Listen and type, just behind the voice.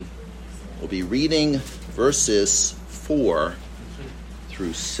We'll be reading verses 4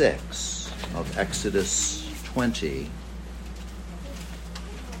 through 6 of Exodus 20.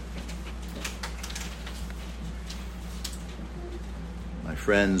 My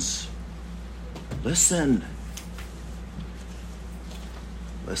friends, listen.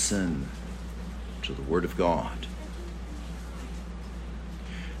 Listen to the word of God.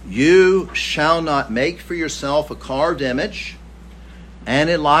 You shall not make for yourself a carved image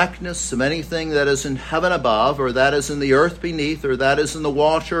and in likeness of anything that is in heaven above, or that is in the earth beneath, or that is in the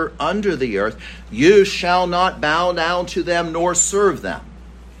water under the earth. You shall not bow down to them nor serve them.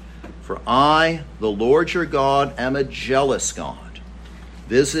 For I, the Lord your God, am a jealous God,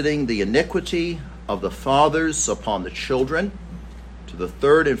 visiting the iniquity of the fathers upon the children, to the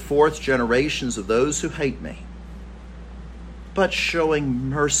third and fourth generations of those who hate me, but showing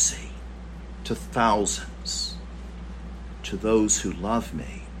mercy to thousands, to those who love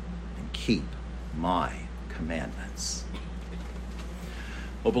me and keep my commandments.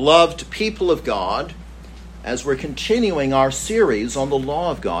 Well, beloved people of God, as we're continuing our series on the law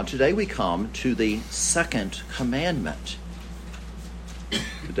of God, today we come to the second commandment.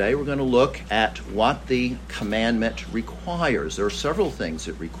 Today we're going to look at what the commandment requires. There are several things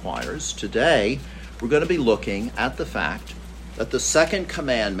it requires. Today we're going to be looking at the fact that the second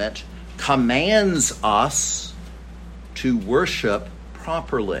commandment commands us to worship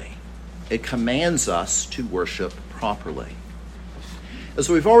properly. It commands us to worship properly. As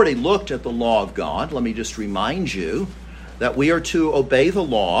we've already looked at the law of God, let me just remind you that we are to obey the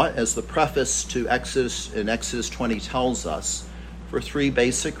law, as the preface to Exodus 20 tells us, for three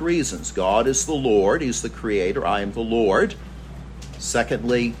basic reasons. God is the Lord. He's the Creator. I am the Lord.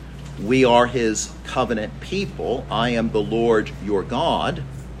 Secondly, we are His covenant people. I am the Lord your God.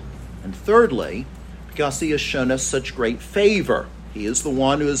 And thirdly, because He has shown us such great favor. He is the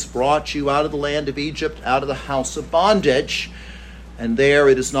one who has brought you out of the land of Egypt, out of the house of bondage. And there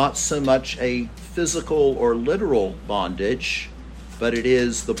it is not so much a physical or literal bondage, but it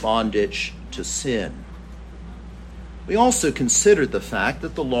is the bondage to sin. We also considered the fact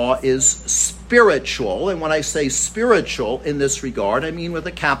that the law is spiritual. And when I say spiritual in this regard, I mean with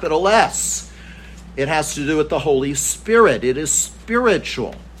a capital S. It has to do with the Holy Spirit. It is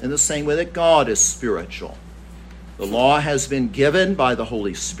spiritual in the same way that God is spiritual. The law has been given by the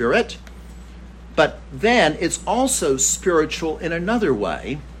Holy Spirit, but then it's also spiritual in another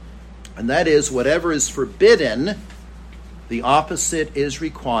way, and that is whatever is forbidden, the opposite is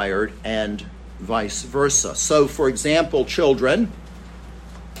required, and vice versa. So, for example, children,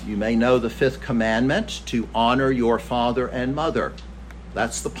 you may know the fifth commandment, to honor your father and mother.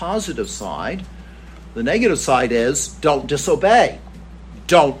 That's the positive side. The negative side is don't disobey.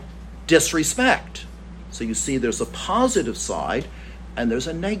 Don't disrespect. So you see there's a positive side and there's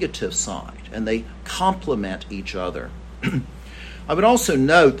a negative side, and they complement each other. I would also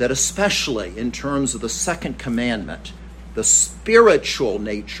note that especially in terms of the second commandment, the spiritual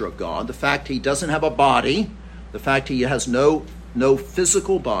nature of God, the fact He doesn't have a body, the fact He has no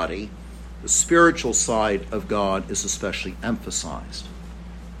physical body, the spiritual side of God is especially emphasized.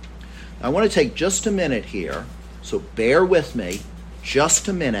 Now, I want to take just a minute here, so bear with me just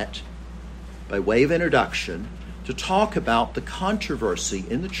a minute by way of introduction to talk about the controversy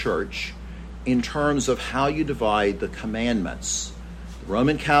in the church in terms of how you divide the commandments. The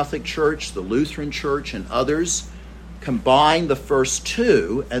Roman Catholic Church, the Lutheran Church, and others combine the first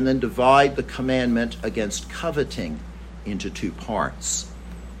two and then divide the commandment against coveting into two parts.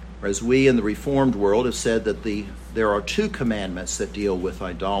 Whereas we in the Reformed world have said that there are two commandments that deal with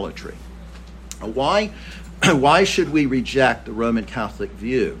idolatry. Why should we reject the Roman Catholic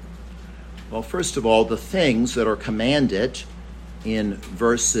view? Well, first of all, the things that are commanded in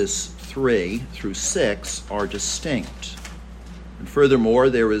verses 3 through 6 are distinct. And furthermore,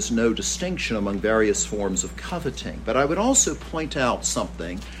 there is no distinction among various forms of coveting. But I would also point out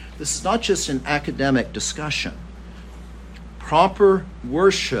something. This is not just an academic discussion. Proper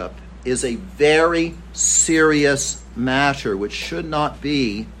worship is a very serious matter which should not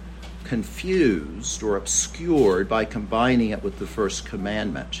be confused or obscured by combining it with the first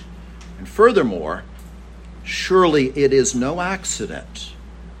commandment. And furthermore, surely it is no accident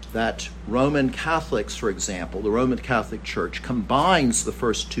that Roman Catholics, for example, the Roman Catholic Church, combines the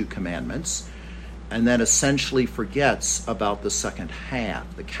first two commandments and then essentially forgets about the second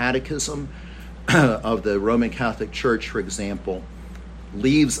half. The Catechism of the Roman Catholic Church, for example,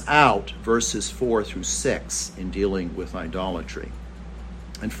 leaves out verses 4 through 6 in dealing with idolatry.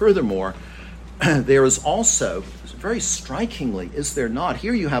 And furthermore, there is also, very strikingly, is there not?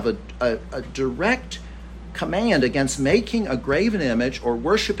 Here you have a direct command against making a graven image or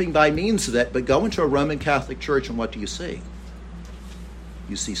worshiping by means of it, but go into a Roman Catholic church and what do you see?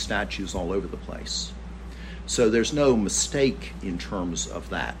 You see statues all over the place. So there's no mistake in terms of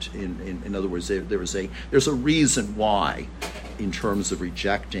that. In other words, there's a reason why in terms of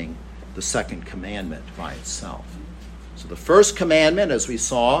rejecting the second commandment by itself. So the first commandment, as we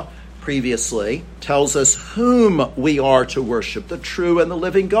saw previously, tells us whom we are to worship, the true and the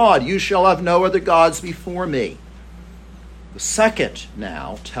living God. You shall have no other gods before me. The second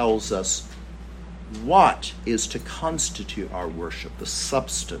now tells us what is to constitute our worship, the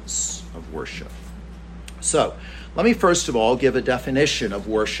substance of worship. So, let me first of all give a definition of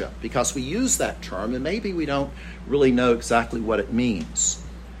worship, because we use that term and maybe we don't really know exactly what it means.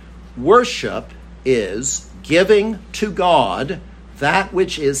 Worship is giving to God that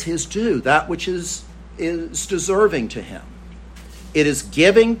which is his due, that which is deserving to him. It is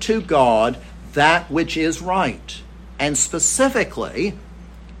giving to God that which is right. And specifically,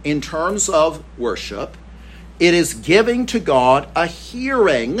 in terms of worship, it is giving to God a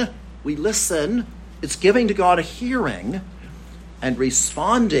hearing. We listen. It's giving to God a hearing and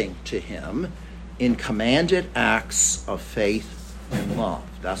responding to him in commanded acts of faith and love.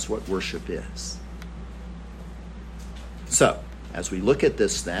 That's what worship is. So, as we look at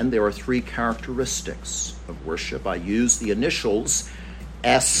this then, there are three characteristics of worship. I use the initials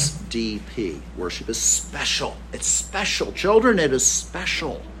SDP. Worship is special. It's special. Children, it is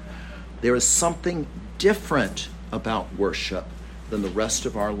special. There is something different about worship than the rest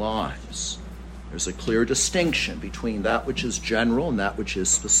of our lives. There's a clear distinction between that which is general and that which is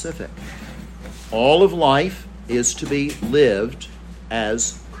specific. All of life is to be lived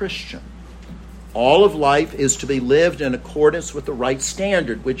as Christian. All of life is to be lived in accordance with the right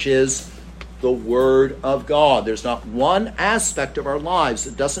standard, which is the Word of God. There's not one aspect of our lives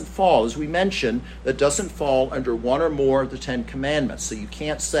that doesn't fall, as we mentioned, that doesn't fall under one or more of the 10 Commandments. So you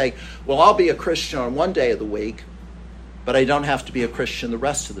can't say, well, I'll be a Christian on one day of the week, but I don't have to be a Christian the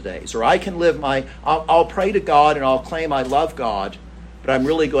rest of the days. Or I can live I'll pray to God and I'll claim I love God, but I'm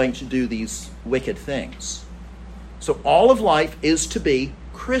really going to do these wicked things. So all of life is to be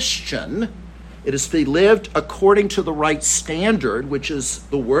Christian. It is to be lived according to the right standard, which is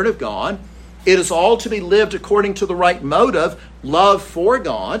the Word of God. It is all to be lived according to the right motive, love for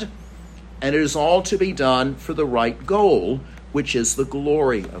God. And it is all to be done for the right goal, which is the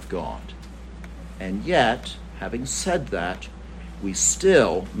glory of God. And yet, having said that, we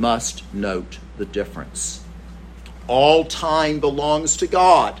still must note the difference. All time belongs to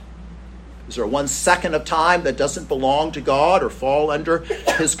God. Is there 1 second of time that doesn't belong to God or fall under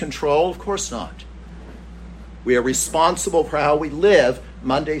his control? Of course not. We are responsible for how we live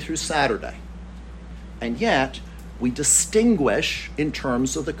Monday through Saturday. And yet, we distinguish in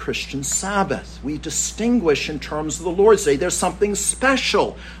terms of the Christian Sabbath. We distinguish in terms of the Lord's Day. There's something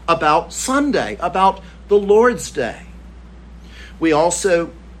special about Sunday, about the Lord's Day. We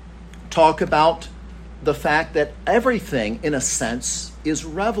also talk about the fact that everything, in a sense, is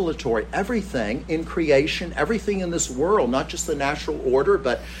revelatory. Everything in creation, everything in this world, not just the natural order,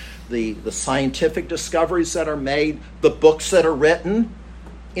 but the scientific discoveries that are made, the books that are written,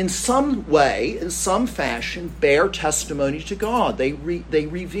 in some way, in some fashion, bear testimony to God. They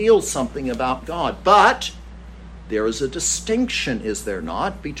reveal something about God. But there is a distinction, is there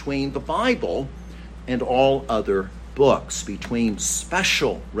not, between the Bible and all other books, between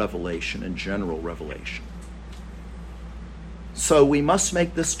special revelation and general revelation. So we must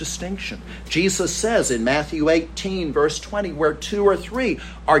make this distinction. Jesus says in Matthew 18, verse 20, where 2 or 3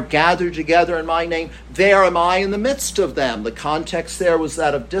 are gathered together in my name, there am I in the midst of them. The context there was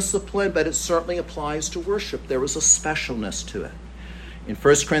that of discipline, but it certainly applies to worship. There was a specialness to it. In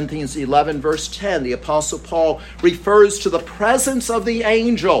 1 Corinthians 11, verse 10, the Apostle Paul refers to the presence of the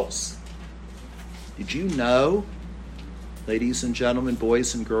angels. Did you know, ladies and gentlemen,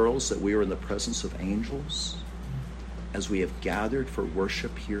 boys and girls, that we are in the presence of angels as we have gathered for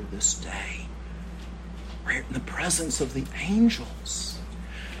worship here this day? We're in the presence of the angels.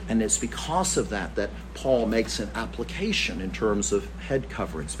 And it's because of that that Paul makes an application in terms of head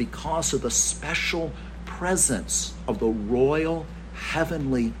coverings, because of the special presence of the royal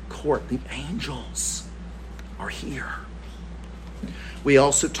heavenly court. The angels are here. We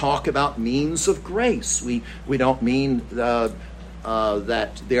also talk about means of grace. We don't mean that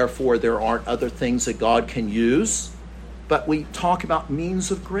therefore there aren't other things that God can use, but we talk about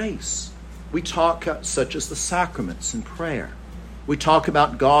means of grace. We talk such as the sacraments and prayer. We talk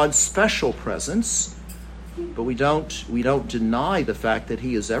about God's special presence, but we don't deny the fact that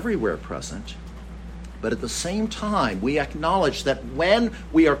he is everywhere present. But at the same time, we acknowledge that when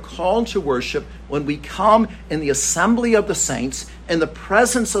we are called to worship, when we come in the assembly of the saints, in the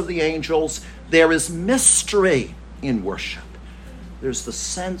presence of the angels, there is mystery in worship. There's the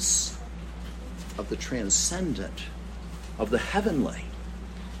sense of the transcendent, of the heavenly,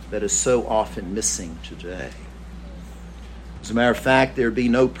 that is so often missing today. As a matter of fact, there'd be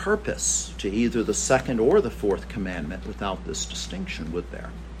no purpose to either the second or the fourth commandment without this distinction, would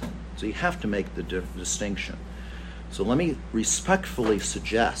there? So you have to make the distinction. So let me respectfully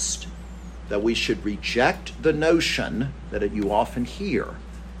suggest that we should reject the notion that you often hear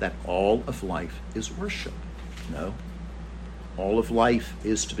that all of life is worship. No. All of life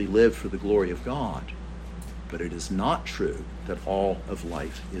is to be lived for the glory of God. But it is not true that all of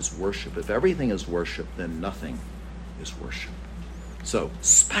life is worship. If everything is worship, then nothing is worship. So,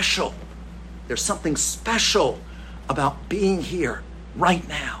 special. There's something special about being here right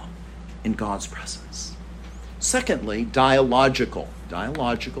now in God's presence. Secondly, dialogical.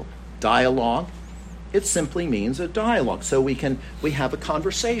 Dialogue. It simply means a dialogue. So we have a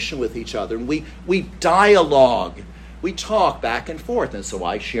conversation with each other, and we dialogue. We talk back and forth, and so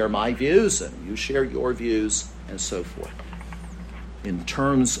I share my views, and you share your views, and so forth. In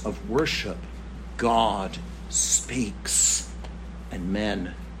terms of worship, God speaks, and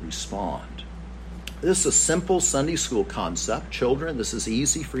men respond. This is a simple Sunday school concept. Children, this is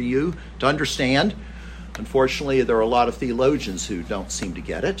easy for you to understand. Unfortunately, there are a lot of theologians who don't seem to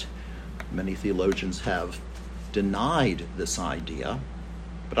get it. Many theologians have denied this idea.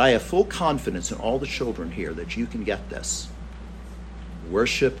 But I have full confidence in all the children here that you can get this.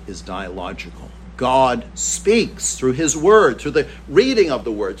 Worship is dialogical. God speaks through his word, through the reading of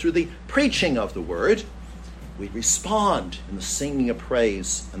the word, through the preaching of the word. We respond in the singing of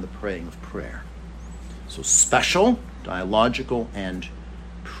praise and the praying of prayer. So special, dialogical, and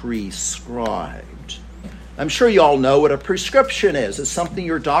prescribed. I'm sure you all know what a prescription is. It's something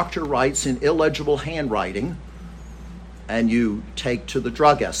your doctor writes in illegible handwriting, and you take to the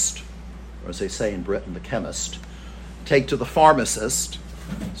druggist, or as they say in Britain, the chemist. Take to the pharmacist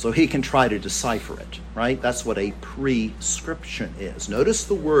so he can try to decipher it, right? That's what a prescription is. Notice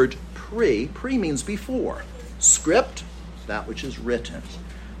the word pre. Pre means before. Script, that which is written.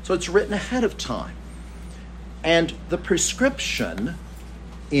 So it's written ahead of time. And the prescription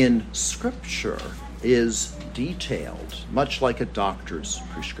in Scripture is detailed, much like a doctor's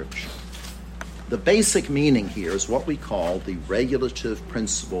prescription. The basic meaning here is what we call the regulative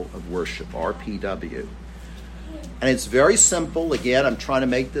principle of worship, RPW. And it's very simple. Again, I'm trying to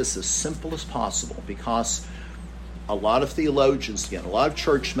make this as simple as possible because a lot of theologians, again, a lot of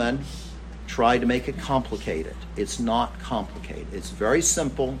churchmen try to make it complicated. It's not complicated. It's very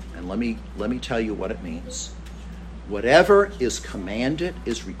simple, and let me tell you what it means. Whatever is commanded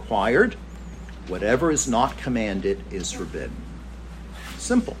is required. Whatever is not commanded is forbidden.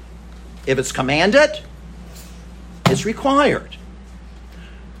 Simple. If it's commanded, it's required.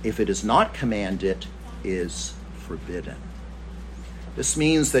 If it is not commanded, is forbidden. This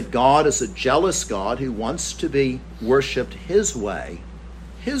means that God is a jealous God who wants to be worshipped his way,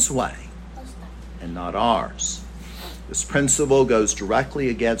 and not ours. This principle goes directly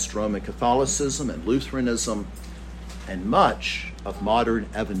against Roman Catholicism and Lutheranism and much of modern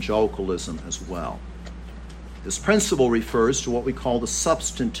evangelicalism as well. This principle refers to what we call the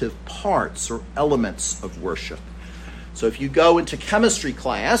substantive parts or elements of worship. So if you go into chemistry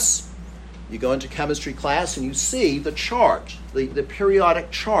class and you see the chart, the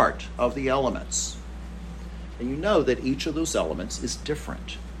periodic chart of the elements. And you know that each of those elements is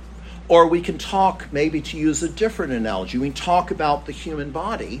different. Or we can talk, maybe to use a different analogy, we can talk about the human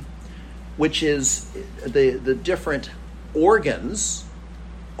body, which is the different organs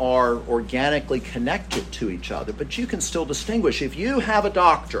are organically connected to each other, but you can still distinguish. If you have a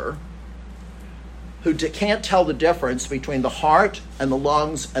doctor who can't tell the difference between the heart and the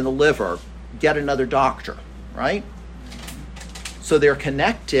lungs and the liver, get another doctor, right? So they're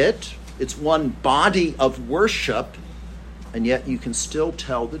connected. It's one body of worship, and yet you can still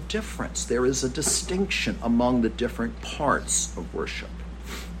tell the difference. There is a distinction among the different parts of worship.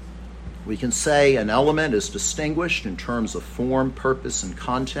 We can say an element is distinguished in terms of form, purpose, and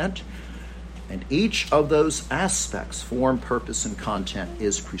content, and each of those aspects, form, purpose, and content,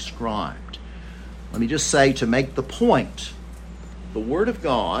 is prescribed. Let me just say, to make the point, the Word of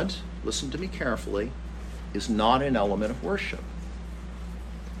God, listen to me carefully, is not an element of worship.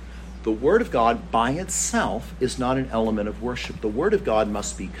 The Word of God by itself is not an element of worship. The Word of God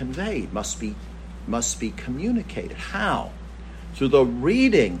must be conveyed, must be communicated. How? through the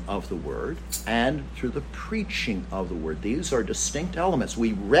reading of the word, and through the preaching of the word. These are distinct elements.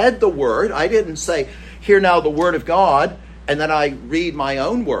 We read the word. I didn't say, hear now the word of God, and then I read my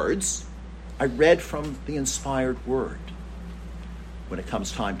own words. I read from the inspired word. When it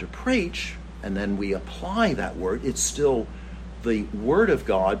comes time to preach, and then we apply that word, it's still the word of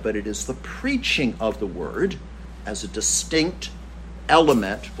God, but it is the preaching of the word as a distinct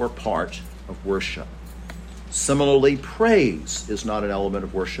element or part of worship. Similarly, praise is not an element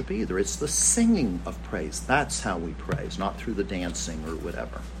of worship either. It's the singing of praise. That's how we praise, not through the dancing or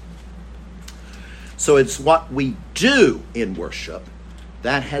whatever. So it's what we do in worship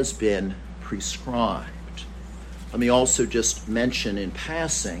that has been prescribed. Let me also just mention in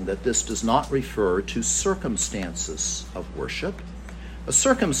passing that this does not refer to circumstances of worship. A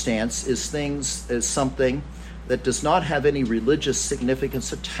circumstance is something that does not have any religious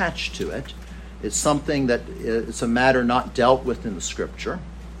significance attached to it. It's something that it's a matter not dealt with in the Scripture.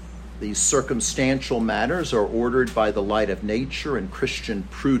 These circumstantial matters are ordered by the light of nature and Christian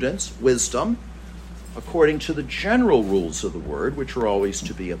prudence, wisdom, according to the general rules of the word, which are always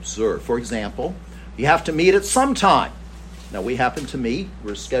to be observed. For example, you have to meet at some time. Now,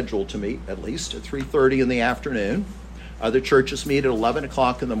 we're scheduled to meet at least at 3:30 in the afternoon. Other churches meet at 11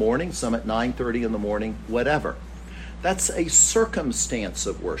 o'clock in the morning, some at 9:30 in the morning, whatever. That's a circumstance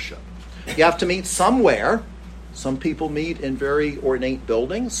of worship. You have to meet somewhere. Some people meet in very ornate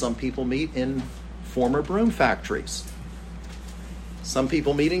buildings. Some people meet in former broom factories. Some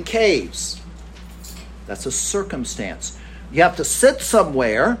people meet in caves. That's a circumstance. You have to sit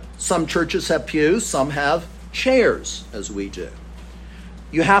somewhere. Some churches have pews. Some have chairs, as we do.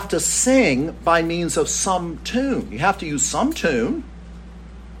 You have to sing by means of some tune. You have to use some tune.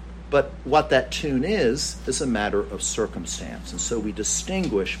 But what that tune is a matter of circumstance. And so we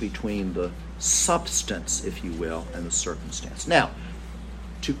distinguish between the substance, if you will, and the circumstance. Now,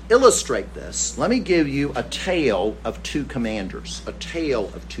 to illustrate this, let me give you a tale of two commanders. A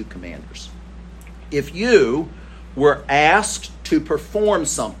tale of two commanders. If you were asked to perform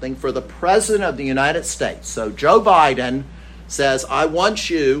something for the President of the United States, so Joe Biden says, I want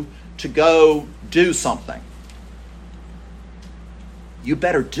you to go do something. You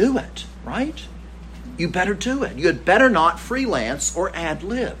better do it, right? You better do it. You had better not freelance or ad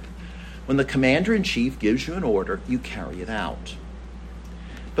lib. When the commander-in-chief gives you an order, you carry it out.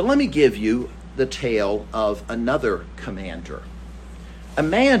 But let me give you the tale of another commander.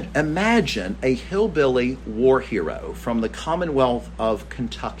 Imagine a hillbilly war hero from the Commonwealth of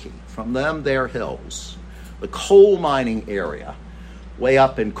Kentucky, from their hills, the coal mining area, way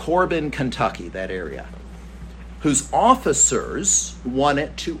up in Corbin, Kentucky, that area, whose officers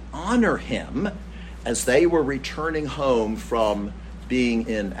wanted to honor him as they were returning home from being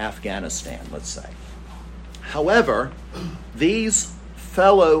in Afghanistan, let's say. However, these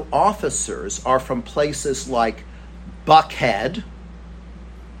fellow officers are from places like Buckhead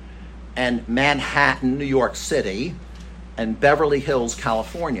and Manhattan, New York City, and Beverly Hills,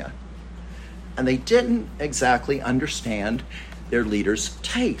 California. And they didn't exactly understand their leader's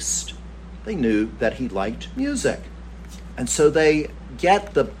taste. They knew that he liked music. And so they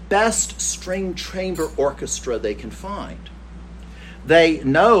get the best string chamber orchestra they can find. They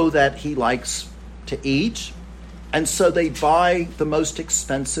know that he likes to eat, and so they buy the most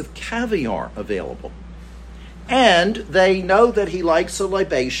expensive caviar available. And they know that he likes a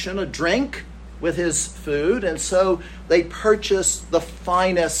libation, a drink with his food, and so they purchase the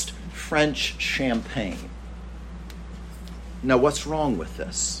finest French champagne. Now, what's wrong with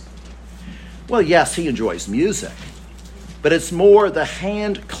this? Well, yes, he enjoys music, but it's more the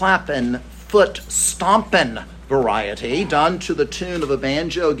hand-clapping, foot-stomping variety done to the tune of a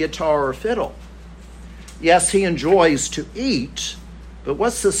banjo, guitar, or fiddle. Yes, he enjoys to eat, but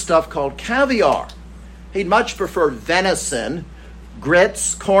what's this stuff called caviar? He'd much prefer venison,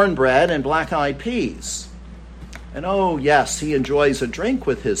 grits, cornbread, and black-eyed peas. And oh, yes, he enjoys a drink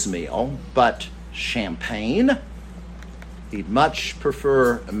with his meal, but champagne? He'd much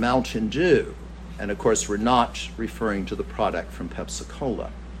prefer Mountain Dew. And of course, we're not referring to the product from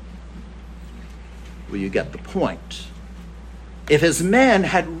Pepsi-Cola. Well, you get the point. If his men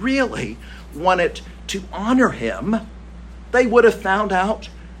had really wanted to honor him, they would have found out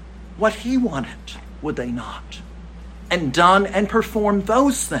what he wanted, would they not? And done and performed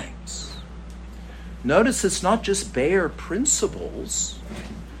those things. Notice it's not just bare principles,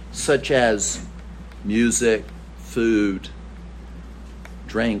 such as music, food,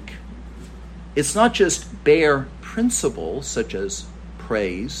 drink. It's not just bare principles, such as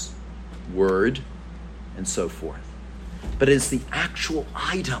praise, word, and so forth. But it's the actual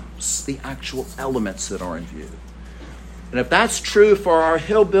items, the actual elements that are in view. And if that's true for our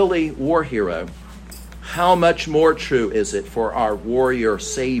hillbilly war hero, how much more true is it for our warrior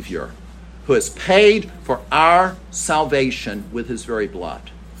Savior, who has paid for our salvation with his very blood?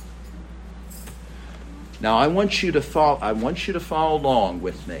 Now, I want you to follow along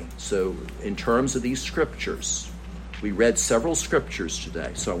with me. So, in terms of these scriptures, we read several scriptures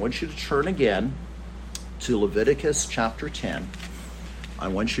today. So, I want you to turn again to Leviticus chapter 10. I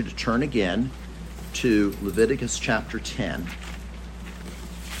want you to turn again to Leviticus chapter 10.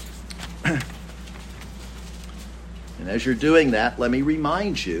 And as you're doing that, let me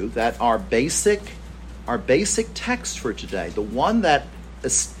remind you that our basic text for today, the one that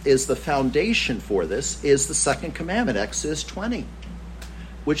is the foundation for this, is the second commandment, Exodus 20,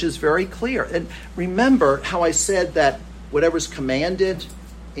 which is very clear. And remember how I said that whatever's commanded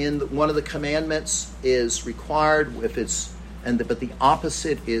in one of the commandments is required but the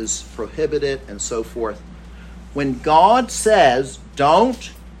opposite is prohibited, and so forth. When God says,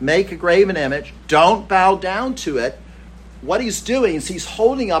 don't make a graven image, don't bow down to it, what he's doing is he's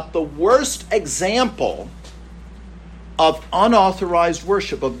holding up the worst example of unauthorized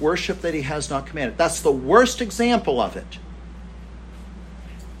worship, of worship that he has not commanded. That's the worst example of it.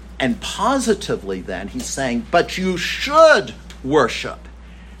 And positively then, he's saying, but you should worship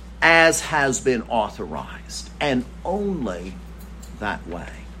as has been authorized, and only that way.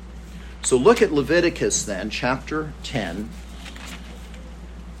 So look at Leviticus then, chapter 10.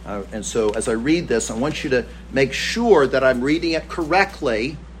 And so as I read this, I want you to make sure that I'm reading it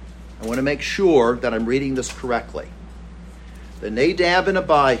correctly. I want to make sure that I'm reading this correctly. The Nadab and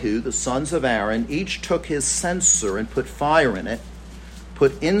Abihu, the sons of Aaron, each took his censer and put fire in it,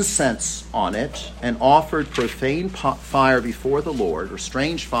 put incense on it, and offered profane fire before the Lord, or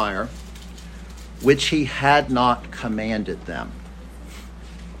strange fire, which he had not commanded them.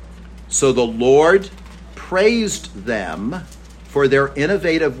 So the Lord praised them for their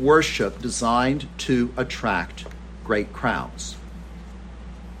innovative worship designed to attract great crowds.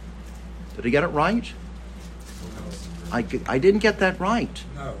 Did I get it right? I didn't get that right.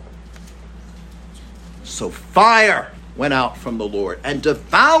 No. So fire went out from the Lord and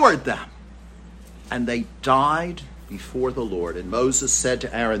devoured them, and they died before the Lord. And Moses said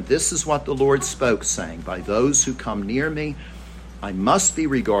to Aaron, this is what the Lord spoke, saying, by those who come near me, I must be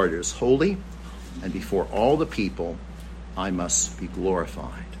regarded as holy, and before all the people, I must be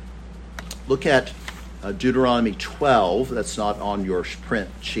glorified. Look at Deuteronomy 12. That's not on your print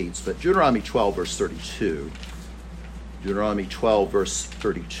sheets, but Deuteronomy 12, verse 32. Deuteronomy 12, verse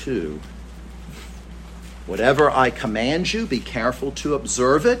 32. Whatever I command you, be careful to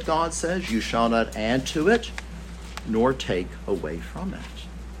observe it, God says. You shall not add to it, nor take away from it.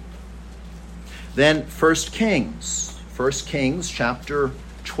 Then 1 Kings chapter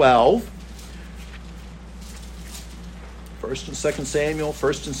 12. 1st and 2nd Samuel,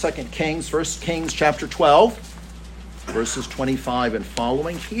 1st and 2nd Kings, 1st Kings chapter 12, verses 25 and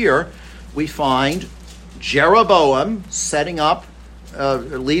following. Here we find Jeroboam setting up,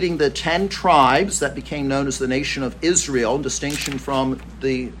 leading the 10 tribes that became known as the nation of Israel, in distinction from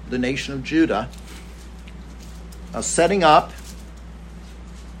the nation of Judah, setting up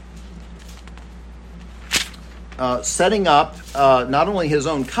not only his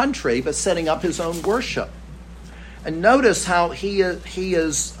own country, but setting up his own worship. And notice how he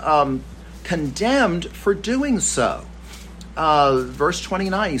is condemned for doing so. Verse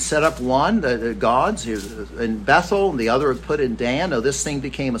 29, he set up one, the gods in Bethel, and the other put in Dan. Now this thing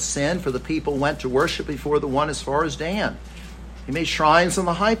became a sin, for the people went to worship before the one as far as Dan. He made shrines in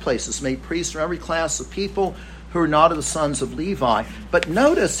the high places, made priests from every class of people who are not of the sons of Levi. But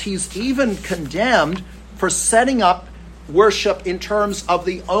notice he's even condemned for setting up worship in terms of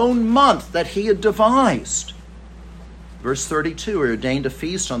the own month that he had devised. Verse 32, he ordained a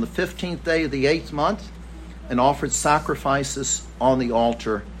feast on the 15th day of the 8th month and offered sacrifices on the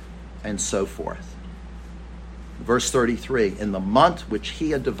altar, and so forth. Verse 33, in the month which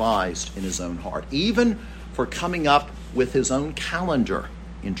he had devised in his own heart. Even for coming up with his own calendar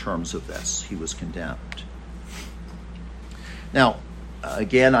in terms of this, he was condemned. Now,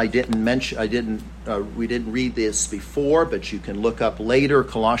 again, we didn't read this before, but you can look up later,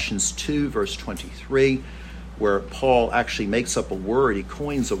 Colossians 2, verse 23, where Paul actually makes up a word, he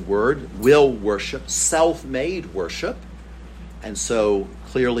coins a word, will worship, self-made worship. And so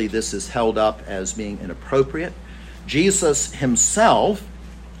clearly this is held up as being inappropriate. Jesus himself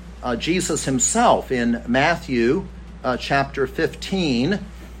in Matthew chapter 15,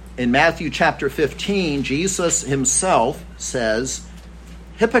 Jesus himself says,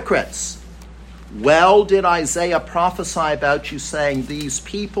 hypocrites, well did Isaiah prophesy about you, saying, these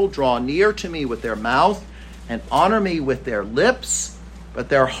people draw near to me with their mouth and honor me with their lips, but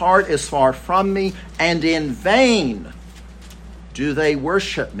their heart is far from me, and in vain do they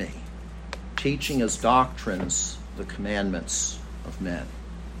worship me, teaching as doctrines the commandments of men.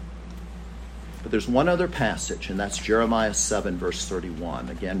 But there's one other passage, and that's Jeremiah 7, verse 31.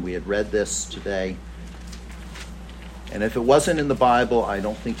 Again, we had read this today. And if it wasn't in the Bible, I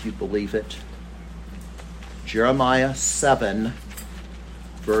don't think you'd believe it. Jeremiah 7,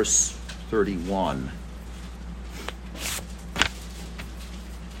 verse 31.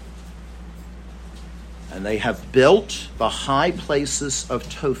 And they have built the high places of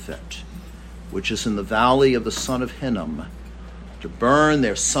Tophet, which is in the valley of the son of Hinnom, to burn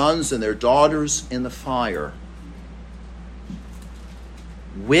their sons and their daughters in the fire,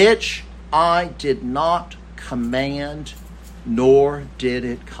 which I did not command, nor did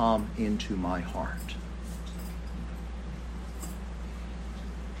it come into my heart.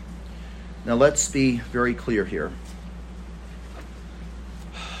 Now let's be very clear here.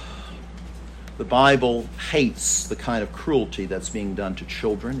 The Bible hates the kind of cruelty that's being done to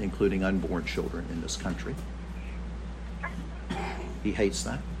children, including unborn children in this country. He hates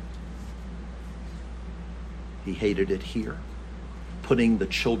that. He hated it here, putting the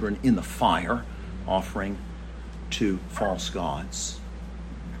children in the fire, offering to false gods.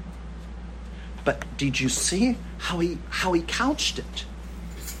 But did you see how he couched it?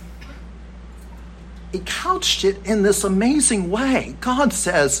 He couched it in this amazing way. God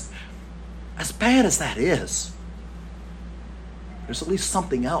says, as bad as that is, there's at least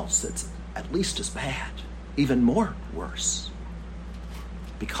something else that's at least as bad, even more worse.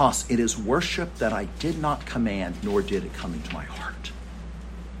 Because it is worship that I did not command, nor did it come into my heart.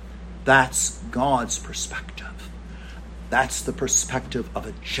 That's God's perspective. That's the perspective of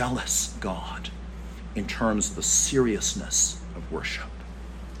a jealous God in terms of the seriousness of worship.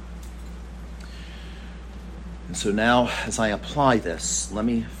 And so now, as I apply this, let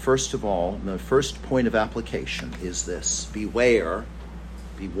me first of all, the first point of application is this: beware,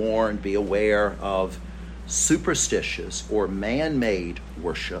 be warned, be aware of superstitious or man-made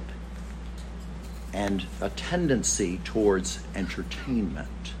worship and a tendency towards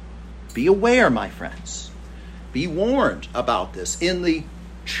entertainment. Be aware, my friends. Be warned about this in the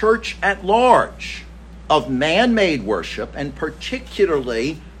church at large of man-made worship, and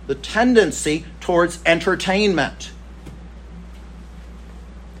particularly the tendency towards entertainment.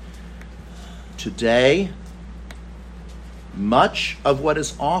 Today, much of what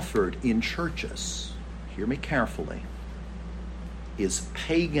is offered in churches, hear me carefully, is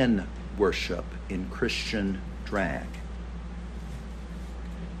pagan worship in Christian drag.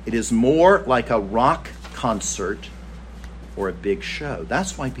 It is more like a rock concert or a big show.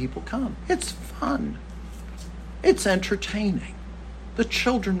 That's why people come. It's fun. It's entertaining. The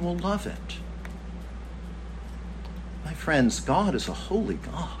children will love it. My friends, God is a holy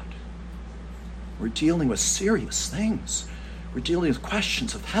God. We're dealing with serious things. We're dealing with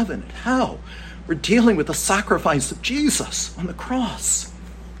questions of heaven and hell. We're dealing with the sacrifice of Jesus on the cross.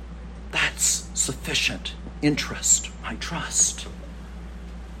 That's sufficient interest, I trust.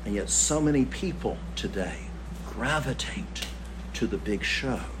 And yet so many people today gravitate to the big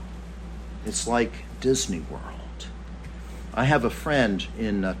show. It's like Disney World. I have a friend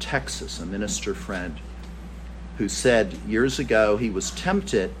in Texas, a minister friend, who said years ago he was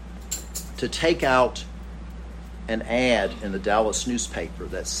tempted to take out an ad in the Dallas newspaper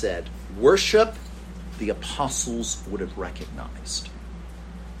that said, "Worship the apostles would have recognized."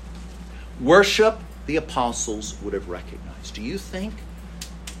 Worship the apostles would have recognized. Do you think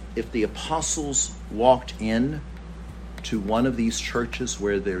if the apostles walked in to one of these churches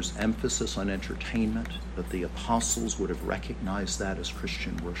where there's emphasis on entertainment, that the apostles would have recognized that as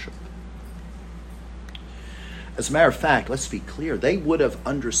Christian worship? As a matter of fact, let's be clear, they would have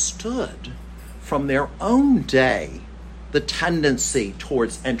understood from their own day the tendency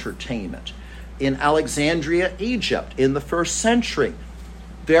towards entertainment. In Alexandria, Egypt, in the 1st century,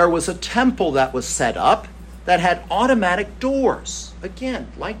 there was a temple that was set up that had automatic doors. Again,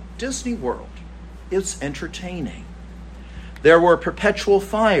 like Disney World. It's entertaining. There were perpetual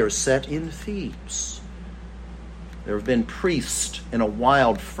fires set in Thebes. There have been priests in a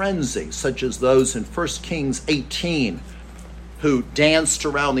wild frenzy, such as those in 1 Kings 18, who danced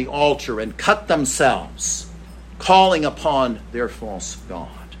around the altar and cut themselves, calling upon their false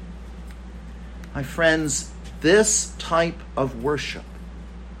god. My friends, this type of worship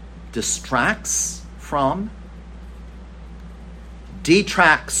distracts from,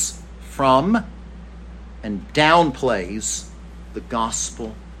 detracts from, and downplays the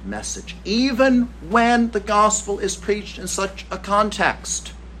gospel message, even when the gospel is preached in such a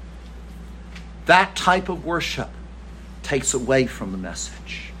context. That type of worship takes away from the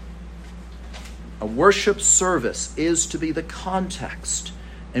message. A worship service is to be the context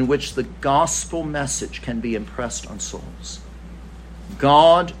in which the gospel message can be impressed on souls.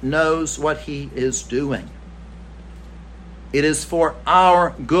 God knows what he is doing. It is for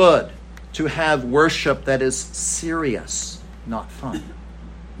our good to have worship that is serious, not fun.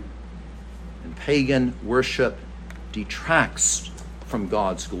 And pagan worship detracts from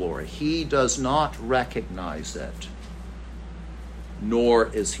God's glory. He does not recognize it, nor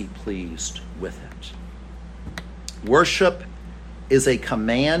is he pleased with it. Worship is a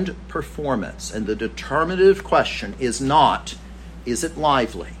command performance, and the determinative question is not, is it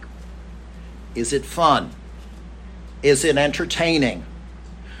lively? Is it fun? Is it entertaining?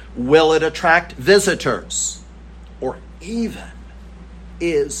 Will it attract visitors? Or even,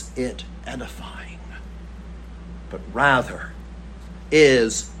 is it edifying? But rather,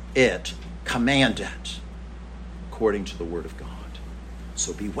 is it commanded according to the Word of God?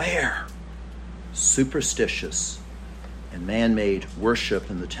 So beware superstitious and man-made worship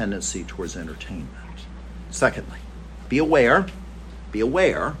and the tendency towards entertainment. Secondly, be aware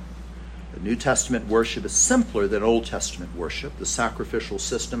that New Testament worship is simpler than Old Testament worship. The sacrificial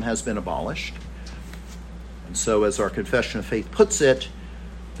system has been abolished. And so, as our Confession of Faith puts it,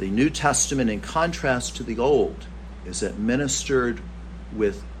 the New Testament, in contrast to the Old, is administered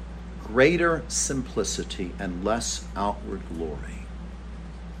with greater simplicity and less outward glory.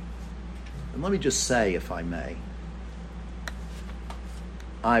 And let me just say, if I may,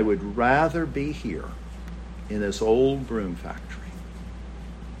 I would rather be here in this old broom factory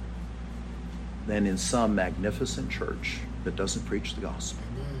than in some magnificent church that doesn't preach the gospel.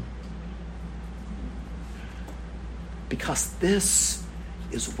 Because this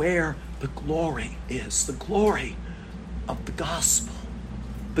is where the glory is, the glory of the gospel,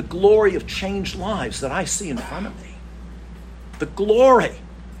 the glory of changed lives that I see in front of me, the glory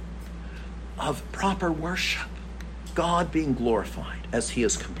of proper worship, God being glorified as he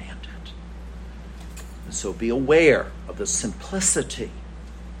has commanded. And so be aware of the simplicity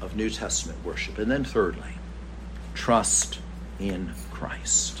of New Testament worship. And then thirdly, trust in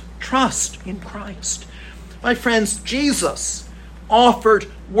Christ. Trust in Christ. My friends, Jesus offered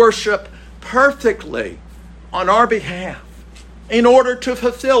worship perfectly on our behalf in order to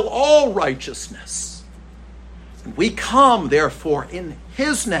fulfill all righteousness. We come, therefore, in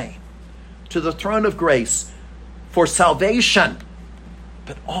his name to the throne of grace for salvation,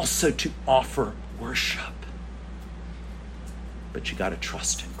 but also to offer worship. But you got to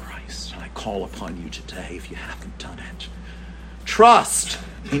trust in Christ. And I call upon you today, if you haven't done it, trust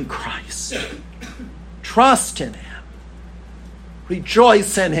in Christ. Trust in him.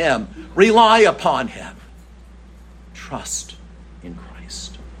 Rejoice in him. Rely upon him. Trust in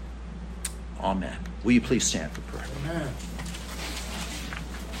Christ. Amen. Will you please stand for prayer? Amen.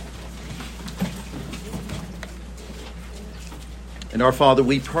 And our Father,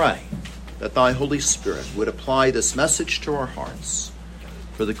 we pray that thy Holy Spirit would apply this message to our hearts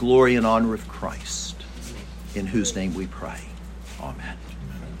for the glory and honor of Christ, in whose name we pray. Amen.